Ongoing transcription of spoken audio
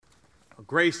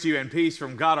Grace to you and peace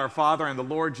from God our Father and the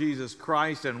Lord Jesus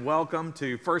Christ, and welcome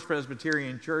to First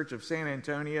Presbyterian Church of San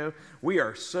Antonio. We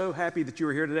are so happy that you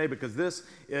are here today because this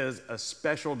is a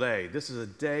special day. This is a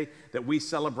day that we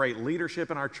celebrate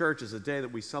leadership in our church. It's a day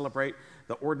that we celebrate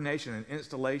the ordination and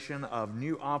installation of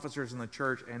new officers in the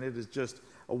church, and it is just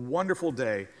a wonderful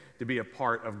day to be a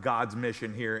part of God's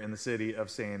mission here in the city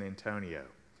of San Antonio.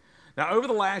 Now, over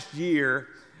the last year,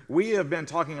 we have been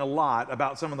talking a lot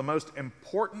about some of the most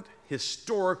important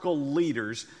historical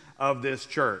leaders of this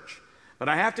church. But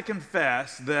I have to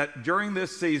confess that during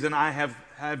this season, I have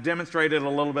demonstrated a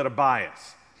little bit of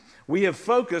bias. We have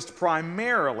focused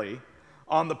primarily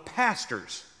on the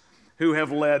pastors who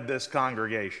have led this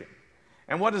congregation.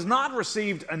 And what has not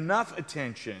received enough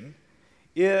attention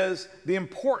is the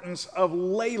importance of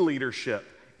lay leadership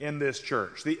in this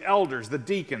church. The elders, the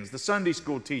deacons, the Sunday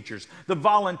school teachers, the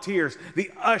volunteers,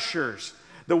 the ushers,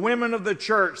 the women of the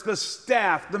church, the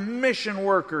staff, the mission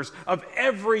workers of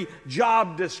every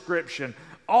job description.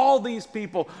 All these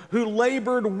people who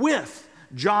labored with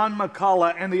John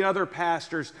McCullough and the other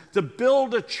pastors to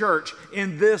build a church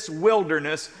in this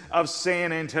wilderness of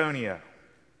San Antonio.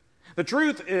 The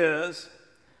truth is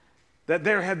that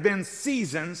there have been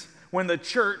seasons when this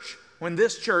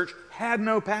church had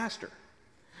no pastor.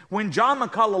 When John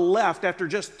McCullough left after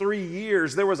just 3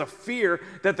 years, there was a fear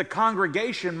that the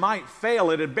congregation might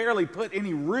fail. It had barely put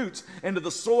any roots into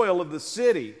the soil of the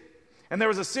city. And there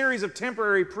was a series of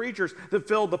temporary preachers that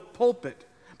filled the pulpit.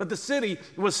 But the city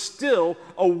was still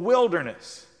a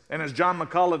wilderness. And as John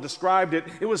McCullough described it,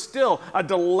 it was still a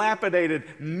dilapidated,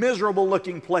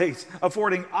 miserable-looking place,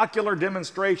 affording ocular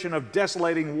demonstration of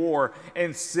desolating war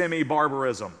and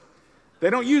semi-barbarism. They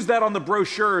don't use that on the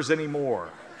brochures anymore.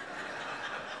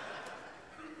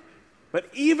 But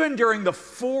even during the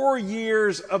 4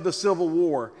 years of the Civil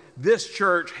War, this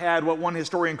church had what one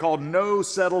historian called no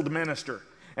settled minister.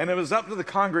 And it was up to the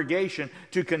congregation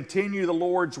to continue the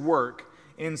Lord's work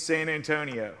in San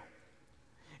Antonio.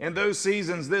 In those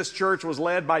seasons, this church was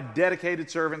led by dedicated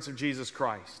servants of Jesus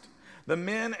Christ. The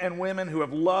men and women who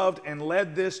have loved and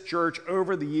led this church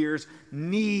over the years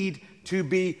need to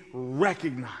be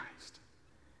recognized.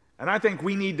 And I think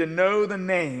we need to know the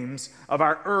names of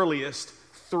our earliest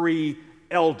 3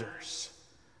 elders.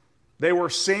 They were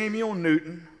Samuel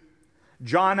Newton,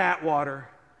 John Atwater,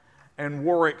 and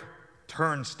Warwick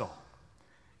Turnstall.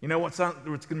 You know what's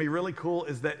going to be really cool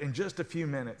is that in just a few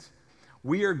minutes,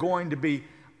 we are going to be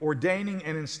ordaining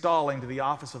and installing to the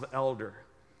office of elder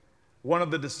one of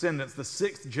the descendants, the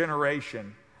 6th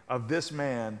generation of this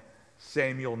man,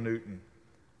 Samuel Newton,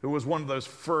 who was one of those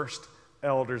first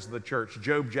elders of the church.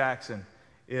 Job Jackson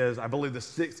is, I believe, the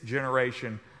 6th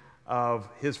generation of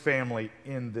his family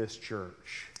in this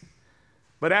church.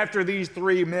 But after these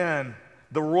 3 men,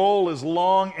 the roll is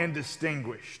long and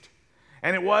distinguished.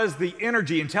 And it was the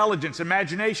energy, intelligence,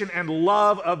 imagination, and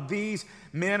love of these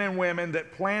men and women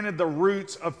that planted the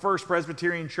roots of First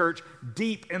Presbyterian Church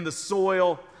deep in the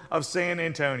soil of San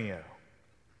Antonio.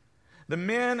 The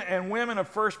men and women of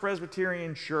First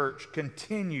Presbyterian Church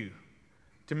continue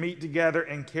to meet together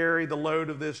and carry the load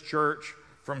of this church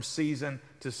from season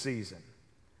to season.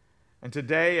 And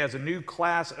today, as a new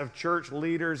class of church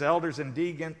leaders, elders, and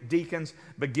deacons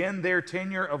begin their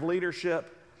tenure of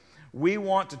leadership, we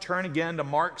want to turn again to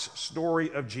Mark's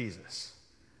story of Jesus.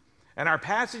 And our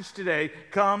passage today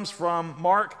comes from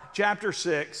Mark chapter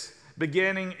 6,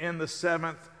 beginning in the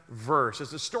 7th verse.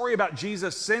 It's a story about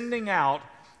Jesus sending out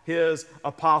his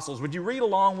apostles. Would you read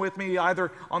along with me,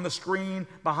 either on the screen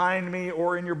behind me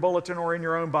or in your bulletin or in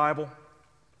your own Bible?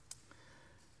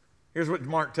 Here's what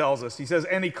Mark tells us. He says,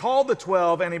 "And he called the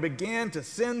 12, and he began to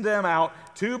send them out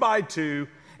 2 by 2,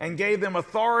 and gave them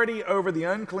authority over the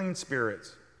unclean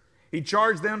spirits. He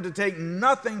charged them to take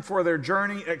nothing for their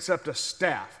journey except a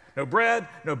staff, no bread,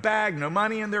 no bag, no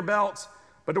money in their belts,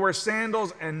 but to wear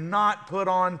sandals and not put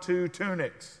on 2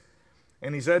 tunics.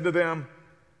 And he said to them,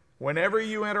 whenever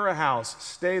you enter a house,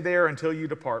 stay there until you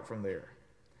depart from there.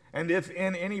 And if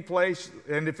any place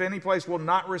will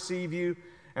not receive you,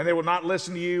 and they will not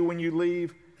listen to you when you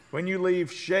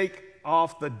leave, shake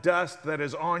off the dust that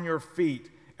is on your feet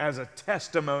as a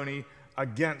testimony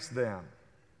against them."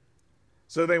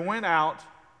 So they went out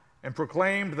and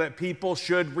proclaimed that people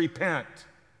should repent.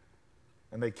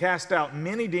 And they cast out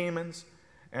many demons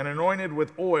and anointed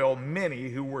with oil many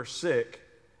who were sick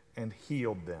and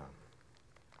healed them.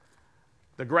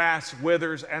 The grass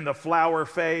withers and the flower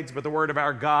fades, but the word of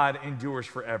our God endures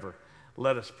forever.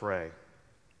 Let us pray.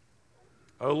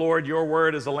 O Lord, your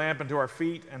word is a lamp unto our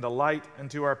feet and a light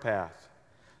unto our path.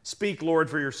 Speak, Lord,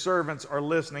 for your servants are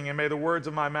listening, and may the words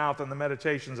of my mouth and the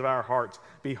meditations of our hearts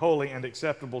be holy and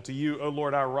acceptable to you, O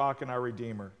Lord, our rock and our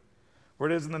redeemer. For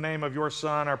it is in the name of your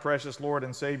Son, our precious Lord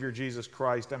and Savior, Jesus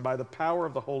Christ, and by the power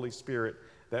of the Holy Spirit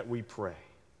that we pray.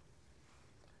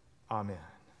 Amen.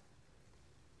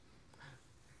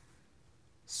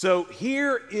 So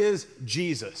here is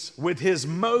Jesus with his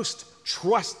most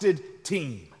trusted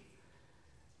team.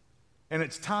 And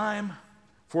it's time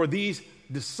for these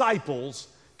disciples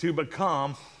to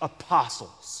become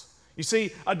apostles. You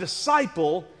see, a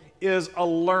disciple is a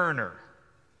learner,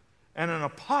 and an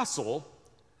apostle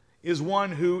is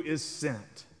one who is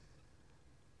sent.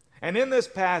 And in this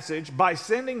passage, by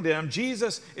sending them,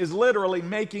 Jesus is literally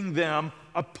making them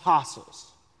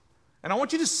apostles. And I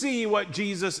want you to see what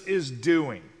Jesus is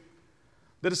doing.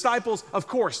 The disciples, of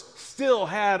course, still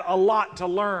had a lot to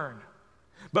learn.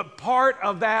 But part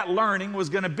of that learning was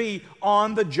going to be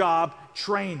on-the-job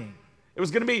training. It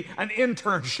was going to be an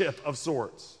internship of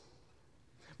sorts.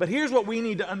 But here's what we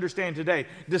need to understand today.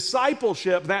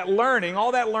 Discipleship, that learning,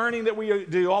 all that learning that we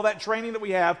do, all that training that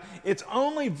we have, it's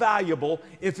only valuable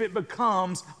if it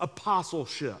becomes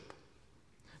apostleship.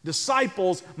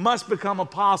 Disciples must become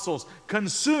apostles.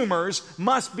 Consumers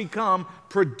must become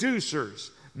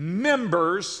producers.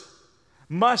 Members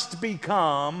must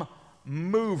become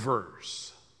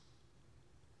movers.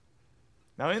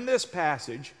 Now, in this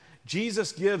passage,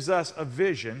 Jesus gives us a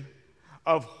vision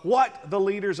of what the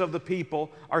leaders of the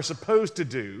people are supposed to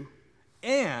do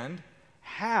and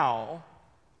how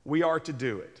we are to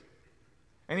do it.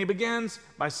 And he begins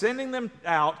by sending them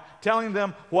out, telling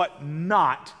them what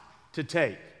not to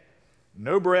take.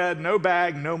 No bread, no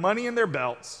bag, no money in their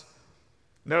belts,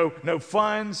 no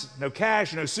funds, no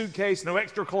cash, no suitcase, no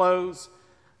extra clothes,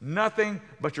 nothing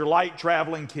but your light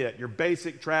traveling kit, your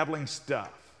basic traveling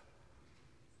stuff.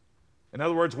 In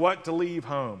other words, what to leave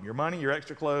home, your money, your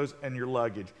extra clothes, and your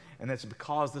luggage. And that's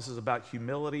because this is about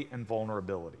humility and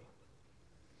vulnerability.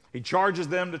 He charges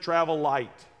them to travel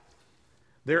light.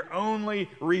 Their only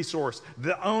resource,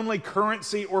 the only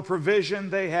currency or provision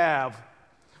they have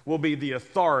will be the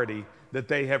authority that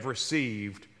they have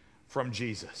received from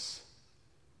Jesus.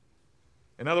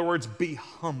 In other words, be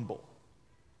humble.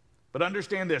 But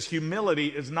understand this, humility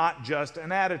is not just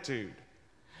an attitude.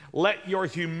 Let your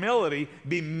humility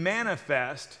be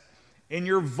manifest in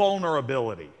your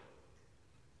vulnerability.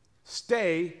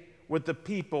 Stay with the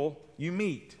people you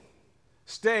meet.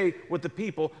 Stay with the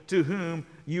people to whom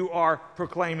you are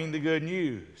proclaiming the good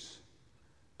news.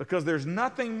 Because there's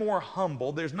nothing more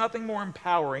humble, there's nothing more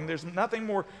empowering, there's nothing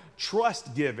more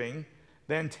trust-giving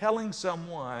than telling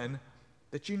someone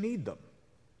that you need them.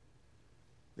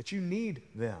 That you need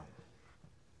them.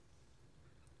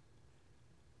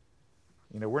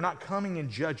 You know, we're not coming in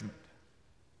judgment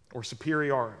or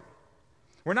superiority.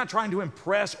 We're not trying to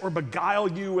impress or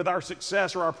beguile you with our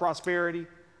success or our prosperity.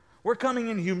 We're coming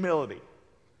in humility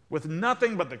with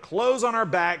nothing but the clothes on our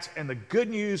backs and the good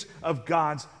news of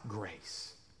God's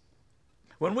grace.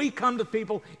 When we come to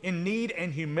people in need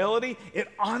and humility, it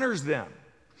honors them.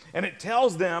 And it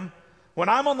tells them, when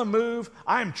I'm on the move,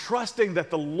 I am trusting that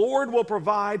the Lord will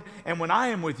provide. And when I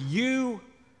am with you,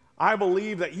 I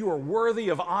believe that you are worthy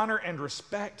of honor and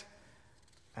respect,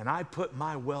 and I put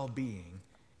my well-being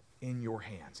in your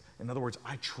hands. In other words,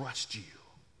 I trust you.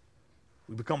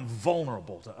 We become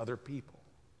vulnerable to other people.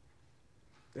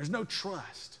 There's no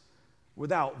trust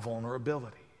without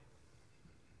vulnerability.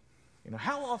 You know,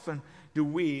 how often do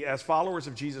we, as followers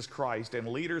of Jesus Christ and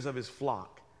leaders of his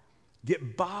flock,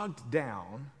 get bogged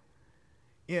down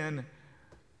in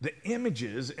the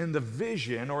images, in the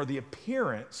vision, or the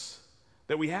appearance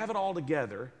that we have it all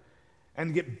together,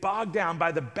 and get bogged down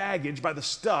by the baggage, by the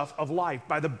stuff of life,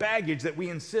 by the baggage that we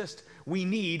insist we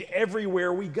need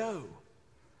everywhere we go.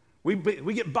 We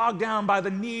get bogged down by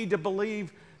the need to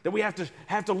believe that we have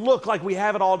to look like we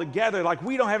have it all together, like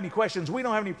we don't have any questions, we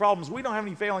don't have any problems, we don't have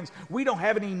any failings, we don't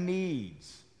have any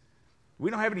needs.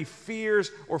 We don't have any fears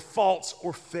or faults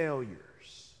or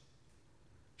failures.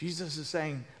 Jesus is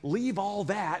saying, leave all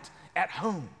that at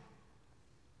home.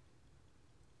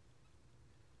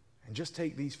 And just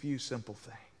take these few simple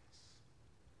things.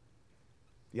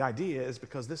 The idea is,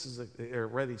 because this is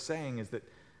what he's saying is that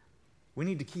we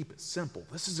need to keep it simple.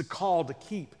 This is a call to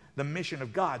keep the mission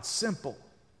of God simple.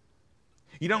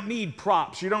 You don't need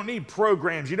props. You don't need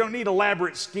programs. You don't need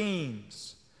elaborate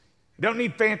schemes. You don't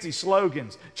need fancy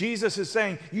slogans. Jesus is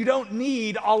saying, you don't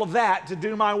need all of that to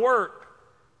do my work.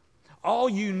 All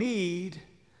you need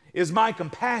is my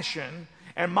compassion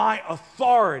and my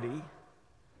authority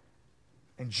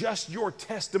and just your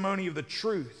testimony of the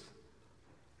truth,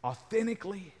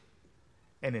 authentically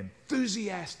and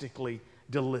enthusiastically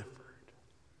delivered.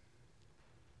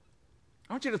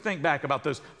 I want you to think back about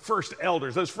those first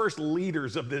elders, those first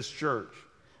leaders of this church.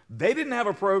 They didn't have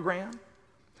a program.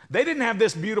 They didn't have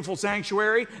this beautiful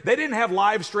sanctuary. They didn't have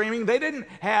live streaming. They didn't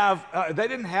have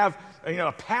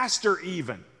a pastor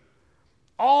even.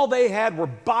 All they had were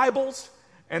Bibles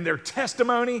and their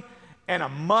testimony and a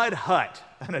mud hut,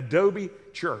 an adobe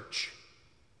church.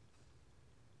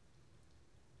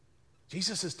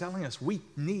 Jesus is telling us we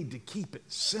need to keep it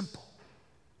simple.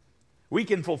 We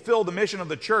can fulfill the mission of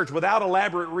the church without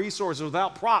elaborate resources,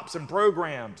 without props and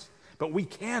programs. But we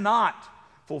cannot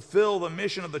fulfill the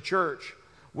mission of the church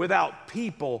without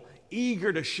people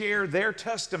eager to share their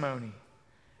testimony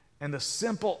and the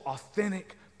simple,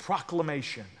 authentic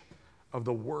proclamation of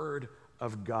the Word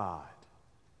of God.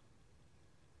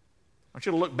 I want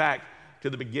you to look back to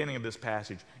the beginning of this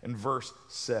passage in verse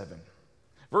 7.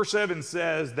 Verse 7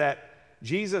 says that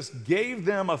Jesus gave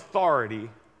them authority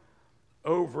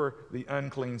over the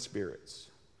unclean spirits.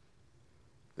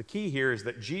 The key here is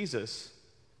that Jesus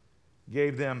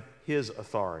gave them his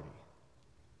authority,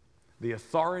 the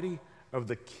authority of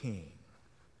the king.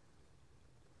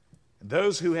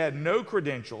 Those who had no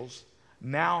credentials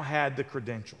now had the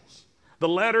credentials, the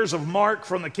letters of marque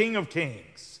from the King of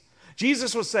Kings.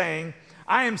 Jesus was saying,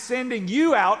 I am sending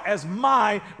you out as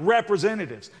my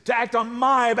representatives, to act on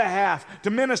my behalf, to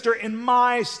minister in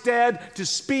my stead, to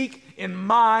speak in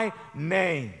my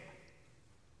name.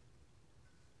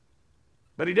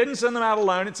 But he didn't send them out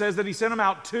alone. It says that he sent them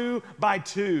out 2 by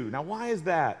 2. Now, why is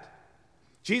that?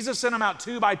 Jesus sent them out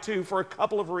 2 by 2 for a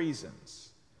couple of reasons.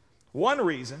 One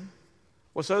reason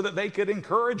was so that they could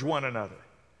encourage one another.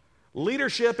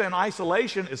 Leadership in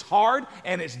isolation is hard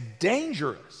and it's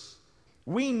dangerous.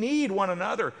 We need one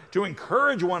another to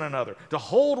encourage one another, to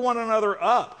hold one another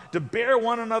up, to bear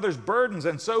one another's burdens,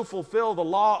 and so fulfill the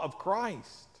law of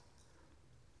Christ.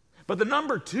 But the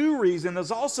number 2 reason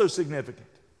is also significant.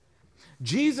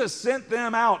 Jesus sent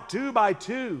them out 2 by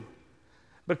 2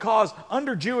 because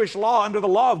under Jewish law, under the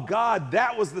law of God,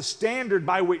 that was the standard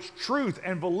by which truth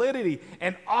and validity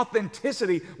and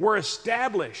authenticity were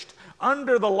established.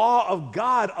 Under the law of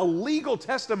God, a legal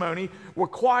testimony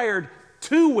required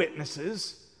 2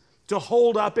 witnesses to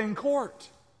hold up in court.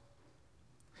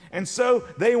 And so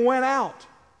they went out,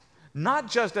 not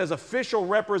just as official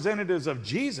representatives of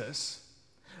Jesus,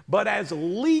 but as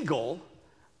legal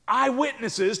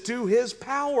eyewitnesses to his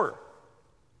power.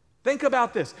 Think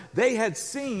about this. They had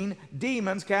seen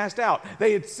demons cast out.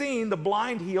 They had seen the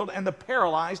blind healed and the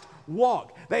paralyzed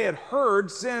walk. They had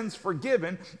heard sins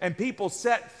forgiven and people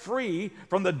set free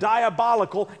from the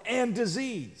diabolical and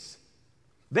disease.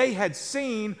 They had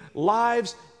seen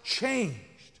lives changed.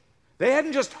 They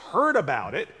hadn't just heard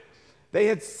about it. They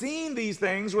had seen these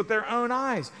things with their own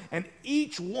eyes. And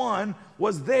each one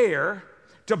was there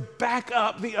to back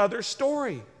up the other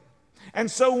story. And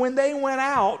so when they went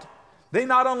out, they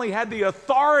not only had the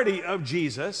authority of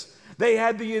Jesus, they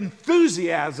had the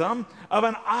enthusiasm of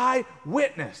an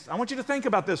eyewitness. I want you to think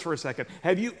about this for a second.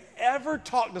 Have you ever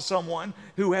talked to someone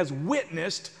who has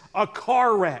witnessed a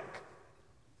car wreck?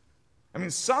 I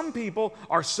mean, some people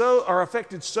are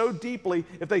affected so deeply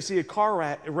if they see a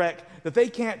car wreck that they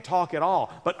can't talk at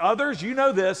all. But others, you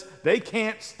know this, they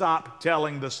can't stop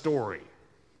telling the story.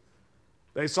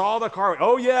 They saw the car wreck.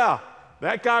 Oh yeah,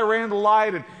 that guy ran the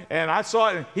light and I saw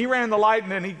it, and he ran the light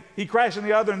and then he crashed in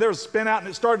the other and there was a spin out and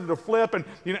it started to flip and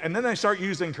and then they start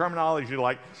using terminology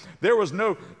like there was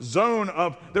no zone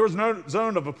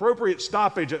of appropriate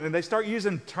stoppage, and they start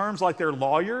using terms like they're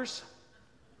lawyers.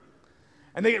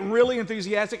 And they get really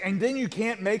enthusiastic, and then you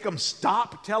can't make them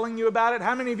stop telling you about it.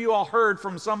 How many of you all heard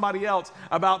from somebody else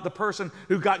about the person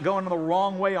who got going the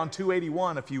wrong way on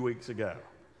 281 a few weeks ago?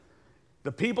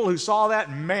 The people who saw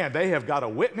that, man, they have got a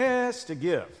witness to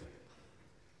give.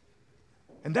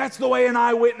 And that's the way an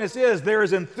eyewitness is. There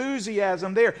is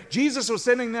enthusiasm there. Jesus was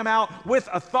sending them out with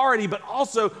authority, but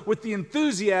also with the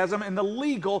enthusiasm and the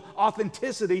legal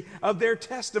authenticity of their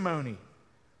testimony.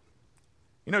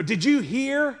 Did you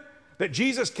hear that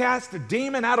Jesus cast a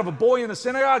demon out of a boy in the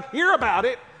synagogue? Hear about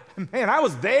it. Man, I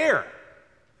was there.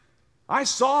 I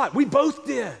saw it. We both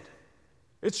did.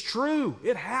 It's true.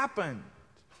 It happened.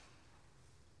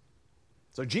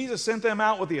 So Jesus sent them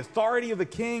out with the authority of the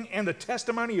king and the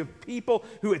testimony of people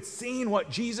who had seen what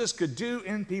Jesus could do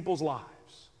in people's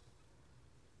lives.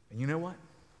 And you know what?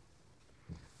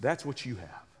 That's what you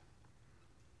have.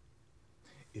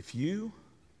 If you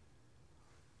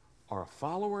are a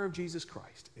follower of Jesus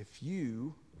Christ, if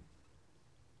you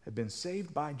have been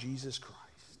saved by Jesus Christ,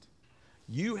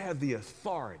 you have the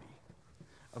authority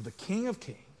of the King of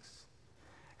Kings,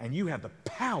 and you have the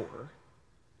power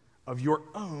of your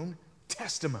own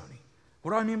testimony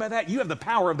What do I mean by that? You have the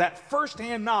power of that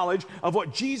firsthand knowledge of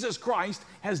what Jesus Christ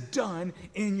has done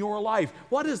in your life.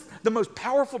 What is the most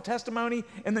powerful testimony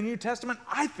in the New Testament?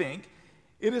 I think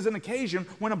it is an occasion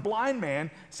when a blind man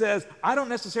says, I don't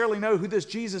necessarily know who this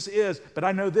Jesus is, but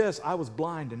I know this, I was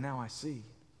blind and now I see.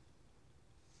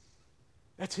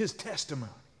 That's his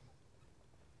testimony.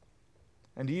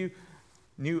 And you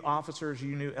new officers,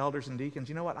 you new elders and deacons,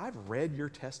 you know what? I've read your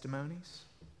testimonies,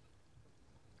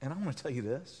 and I want to tell you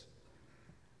this.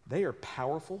 They are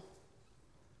powerful.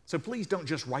 So please don't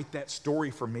just write that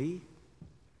story for me.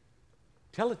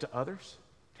 Tell it to others.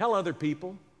 Tell other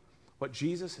people what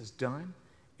Jesus has done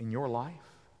in your life.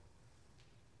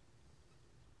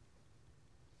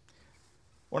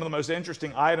 One of the most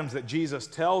interesting items that Jesus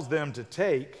tells them to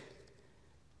take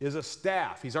is a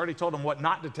staff. He's already told them what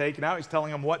not to take, and now he's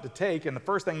telling them what to take, and the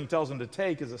first thing he tells them to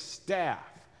take is a staff,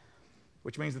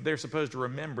 which means that they're supposed to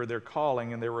remember their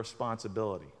calling and their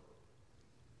responsibility.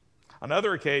 On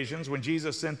other occasions, when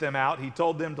Jesus sent them out, he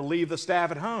told them to leave the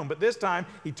staff at home, but this time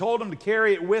he told them to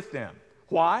carry it with them.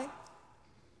 Why?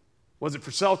 Was it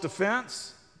for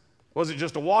self-defense? Was it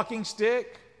just a walking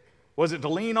stick? Was it to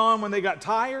lean on when they got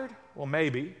tired? Well,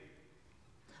 maybe.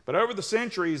 But over the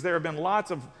centuries, there have been lots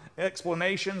of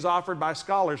explanations offered by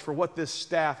scholars for what this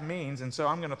staff means, and so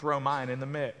I'm going to throw mine in the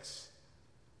mix.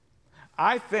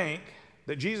 I think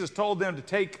that Jesus told them to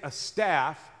take a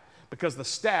staff because the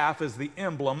staff is the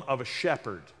emblem of a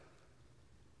shepherd.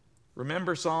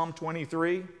 Remember Psalm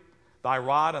 23? Thy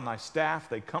rod and thy staff,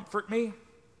 they comfort me.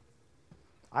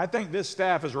 I think this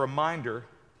staff is a reminder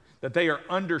that they are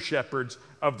under shepherds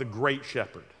of the great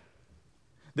shepherd.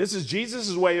 This is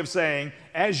Jesus' way of saying,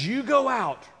 as you go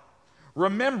out,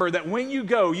 remember that when you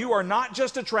go, you are not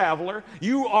just a traveler,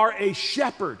 you are a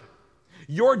shepherd.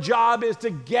 Your job is to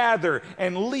gather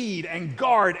and lead and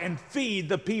guard and feed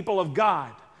the people of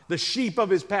God, the sheep of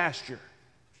his pasture.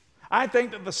 I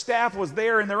think that the staff was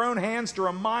there in their own hands to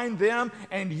remind them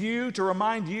and you, to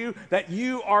remind you that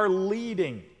you are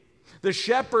leading. The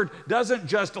shepherd doesn't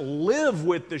just live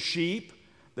with the sheep,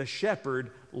 the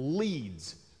shepherd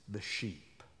leads the sheep.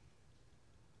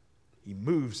 He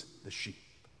moves the sheep.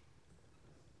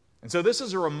 And so this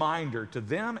is a reminder to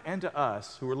them and to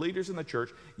us who are leaders in the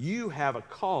church, you have a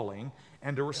calling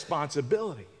and a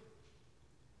responsibility.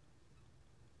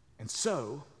 And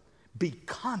so be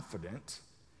confident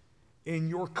in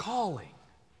your calling.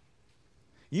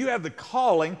 You have the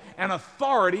calling and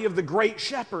authority of the great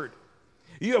shepherd.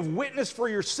 You have witnessed for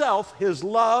yourself his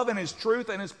love and his truth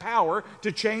and his power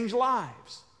to change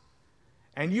lives.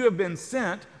 And you have been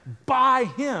sent by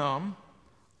him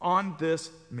on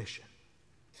this mission.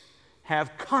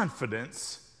 Have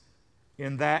confidence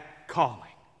in that calling.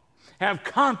 Have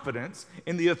confidence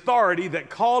in the authority that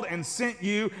called and sent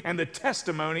you and the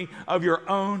testimony of your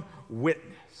own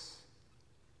witness.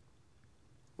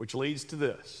 Which leads to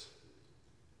this.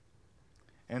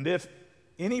 And if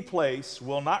any place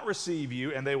will not receive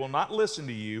you and they will not listen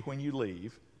to you when you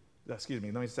leave, excuse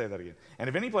me, let me say that again. And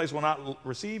if any place will not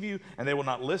receive you and they will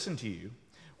not listen to you,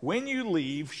 when you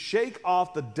leave, shake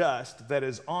off the dust that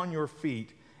is on your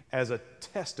feet as a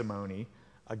testimony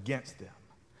against them.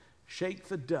 Shake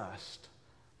the dust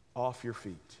off your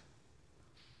feet.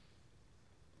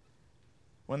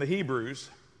 When the Hebrews,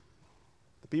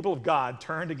 the people of God,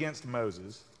 turned against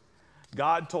Moses,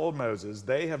 God told Moses,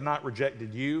 they have not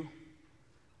rejected you,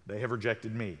 they have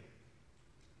rejected me.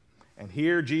 And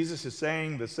here Jesus is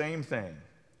saying the same thing,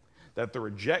 that the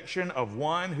rejection of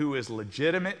one who is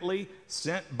legitimately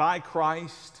sent by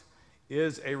Christ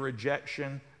is a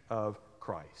rejection of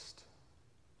Christ.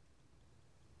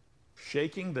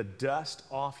 Shaking the dust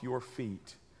off your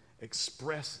feet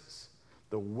expresses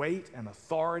the weight and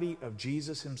authority of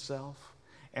Jesus himself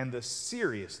and the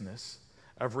seriousness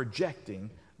of rejecting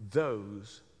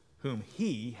those whom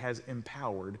he has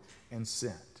empowered and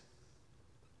sent.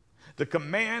 The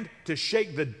command to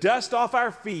shake the dust off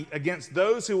our feet against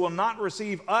those who will not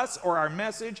receive us or our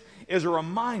message is a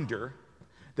reminder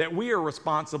that we are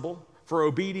responsible for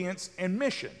obedience and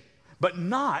mission, but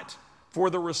not for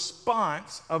the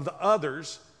response of the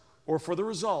others or for the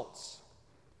results.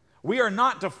 We are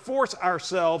not to force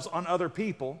ourselves on other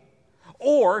people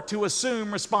or to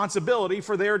assume responsibility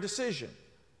for their decision.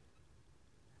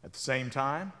 At the same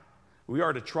time, we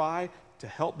are to try to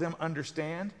help them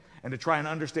understand and to try and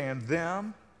understand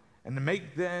them and to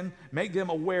make them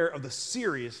aware of the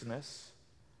seriousness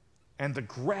and the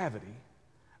gravity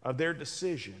of their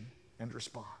decision and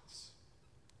response.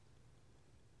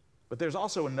 But there's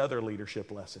also another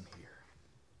leadership lesson here.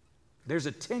 There's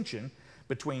a tension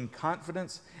between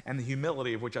confidence and the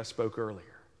humility of which I spoke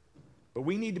earlier. But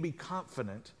we need to be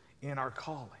confident in our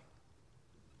calling.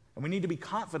 And we need to be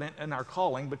confident in our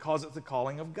calling because it's the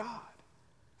calling of God.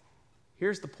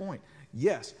 Here's the point.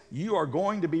 Yes, you are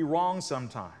going to be wrong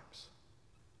sometimes.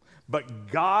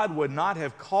 But God would not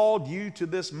have called you to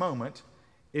this moment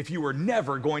if you were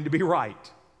never going to be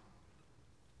right.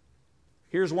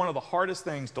 Here's one of the hardest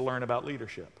things to learn about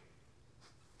leadership.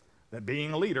 That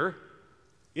being a leader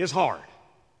is hard.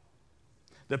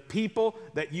 The people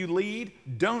that you lead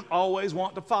don't always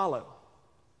want to follow,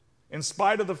 in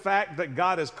spite of the fact that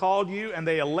God has called you and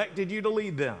they elected you to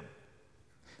lead them.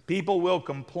 People will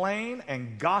complain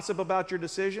and gossip about your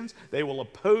decisions. They will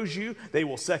oppose you. They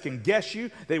will second guess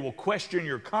you. They will question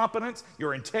your competence,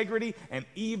 your integrity, and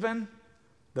even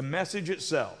the message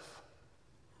itself.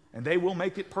 And they will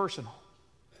make it personal.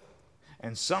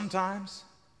 And sometimes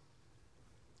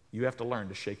you have to learn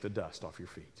to shake the dust off your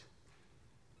feet.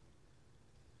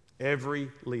 Every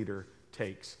leader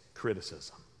takes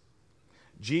criticism.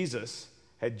 Jesus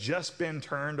had just been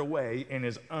turned away in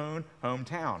his own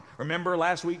hometown. Remember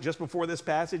last week, just before this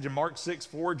passage, in Mark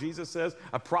 6:4, Jesus says,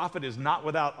 a prophet is not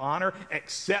without honor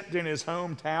except in his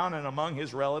hometown and among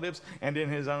his relatives and in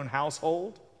his own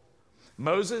household.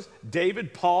 Moses,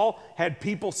 David, Paul had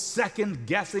people second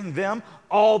guessing them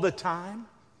all the time.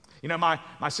 You know, my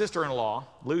sister-in-law,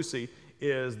 Lucy,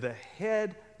 is the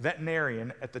head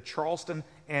veterinarian at the Charleston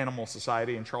Animal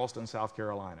Society in Charleston, South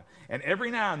Carolina. And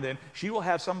every now and then, she will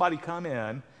have somebody come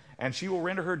in and she will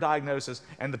render her diagnosis,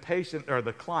 and the patient, or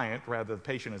the client, rather, the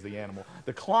patient is the animal,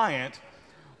 the client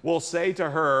will say to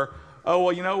her, oh,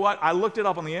 well, you know what? I looked it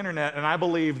up on the internet and I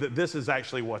believe that this is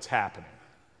actually what's happening.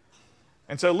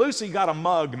 And so Lucy got a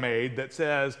mug made that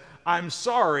says, I'm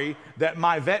sorry that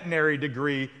my veterinary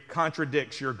degree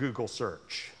contradicts your Google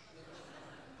search.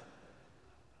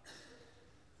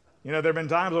 You know, there have been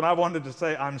times when I wanted to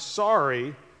say, I'm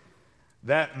sorry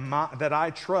that I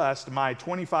trust my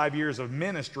 25 years of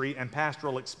ministry and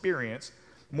pastoral experience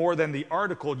more than the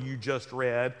article you just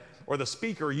read or the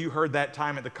speaker you heard that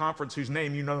time at the conference whose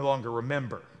name you no longer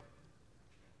remember.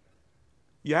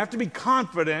 You have to be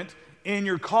confident in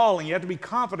your calling. You have to be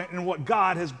confident in what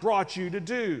God has brought you to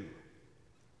do.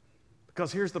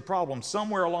 Because here's the problem.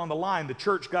 Somewhere along the line, the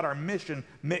church got our mission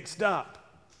mixed up.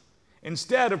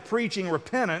 Instead of preaching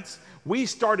repentance, we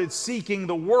started seeking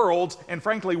the world's and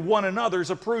frankly one another's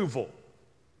approval.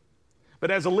 But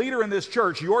as a leader in this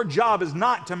church, your job is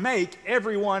not to make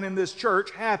everyone in this church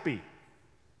happy.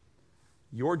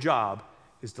 Your job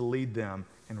is to lead them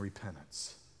in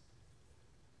repentance.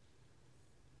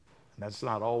 And that's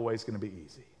not always going to be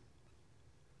easy.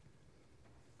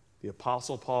 The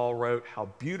Apostle Paul wrote, how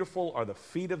beautiful are the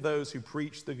feet of those who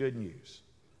preach the good news.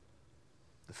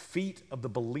 The feet of the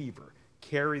believer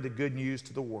carry the good news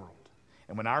to the world.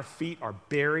 And when our feet are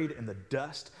buried in the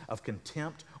dust of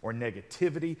contempt or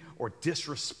negativity or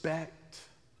disrespect,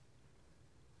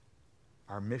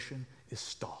 our mission is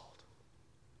stalled.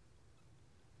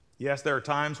 Yes, there are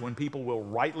times when people will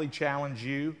rightly challenge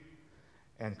you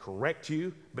and correct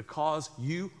you because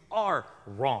you are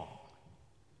wrong.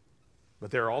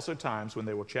 But there are also times when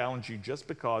they will challenge you just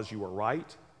because you are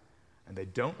right and they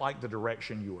don't like the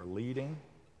direction you are leading.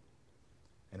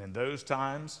 And in those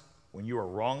times, when you are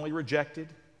wrongly rejected,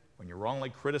 when you're wrongly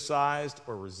criticized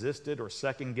or resisted or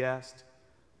second-guessed,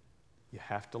 you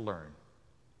have to learn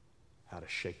how to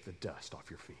shake the dust off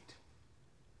your feet.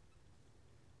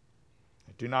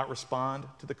 Do not respond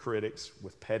to the critics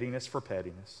with pettiness for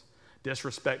pettiness,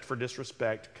 disrespect for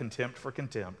disrespect, contempt for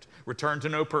contempt. Return to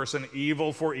no person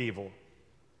evil for evil,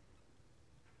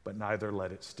 but neither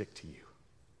let it stick to you.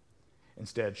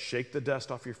 Instead, shake the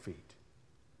dust off your feet.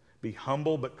 Be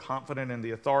humble but confident in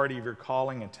the authority of your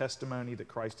calling and testimony that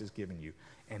Christ has given you,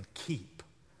 and keep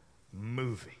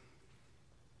moving.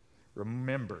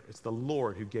 Remember, it's the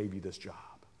Lord who gave you this job.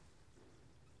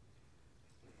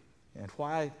 And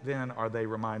why then are they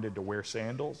reminded to wear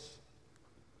sandals?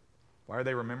 Why are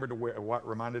they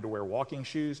reminded to wear walking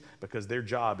shoes? Because their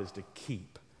job is to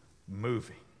keep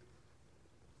moving.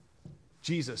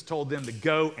 Jesus told them to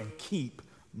go and keep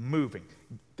moving.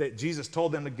 That Jesus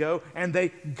told them to go, and they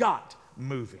got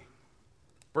moving.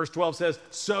 Verse 12 says,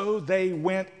 so they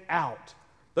went out.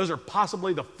 Those are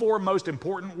possibly the four most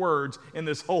important words in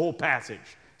this whole passage.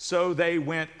 So they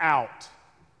went out.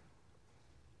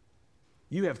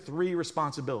 You have three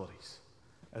responsibilities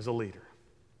as a leader: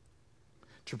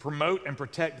 to promote and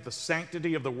protect the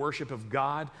sanctity of the worship of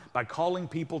God by calling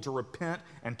people to repent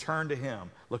and turn to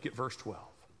Him. Look at verse 12.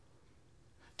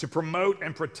 To promote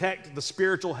and protect the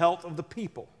spiritual health of the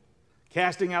people,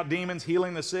 casting out demons,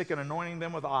 healing the sick, and anointing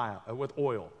them with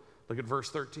oil. Look at verse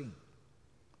 13.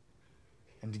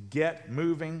 And to get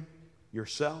moving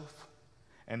yourself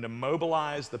and to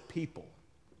mobilize the people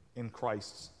in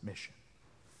Christ's mission.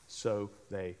 So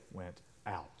they went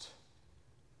out.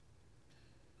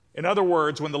 In other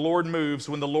words, when the Lord moves,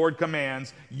 when the Lord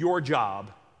commands, your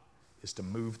job is to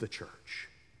move the church,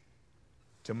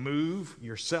 to move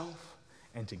yourself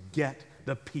and to get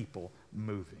the people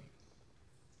moving.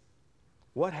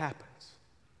 What happens,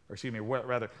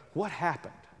 what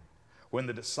happened when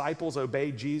the disciples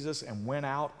obeyed Jesus and went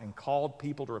out and called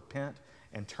people to repent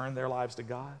and turn their lives to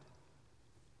God?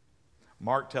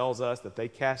 Mark tells us that they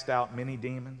cast out many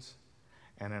demons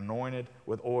and anointed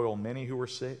with oil many who were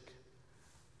sick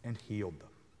and healed them.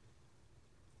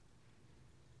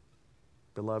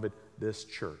 Beloved, this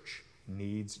church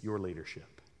needs your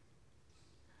leadership.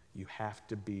 You have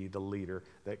to be the leader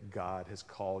that God has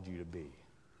called you to be.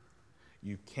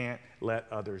 You can't let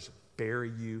others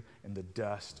bury you in the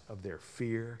dust of their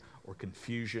fear or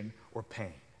confusion or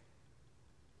pain.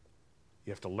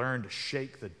 You have to learn to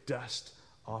shake the dust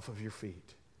off of your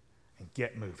feet and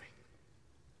get moving.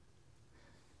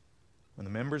 When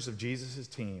the members of Jesus'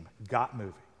 team got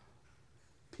moving,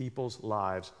 people's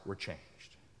lives were changed.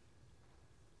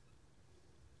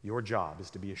 Your job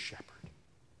is to be a shepherd,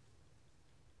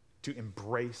 to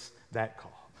embrace that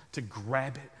call, to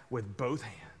grab it with both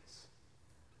hands,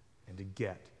 and to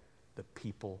get the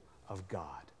people of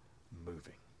God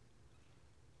moving.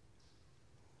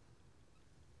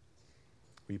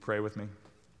 Will you pray with me?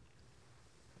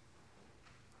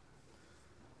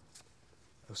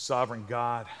 Oh, sovereign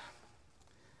God,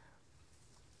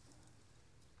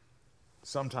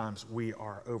 sometimes we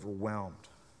are overwhelmed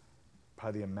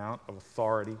by the amount of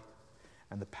authority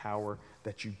and the power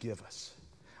that you give us.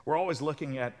 We're always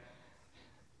looking at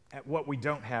what we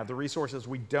don't have, the resources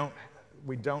we don't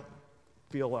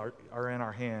feel are in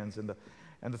our hands, and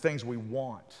the things we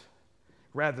want,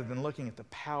 rather than looking at the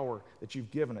power that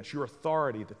you've given us, your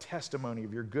authority, the testimony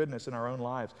of your goodness in our own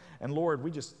lives. And Lord,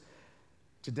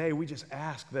 today we just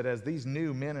ask that as these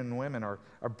new men and women are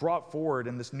brought forward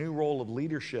in this new role of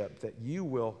leadership, that you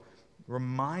will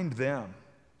remind them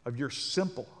of your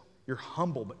simple, your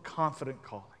humble but confident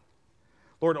calling.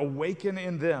 Lord, awaken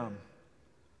in them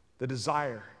the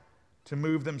desire to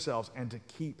move themselves and to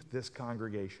keep this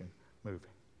congregation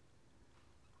moving.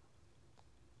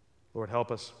 Lord, help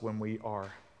us when we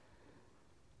are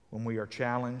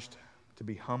challenged to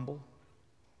be humble,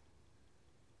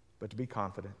 but to be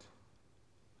confident,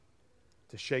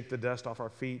 to shake the dust off our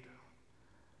feet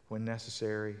when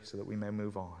necessary so that we may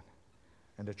move on,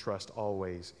 and to trust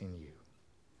always in you.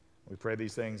 We pray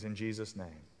these things in Jesus' name.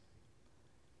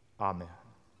 Amen.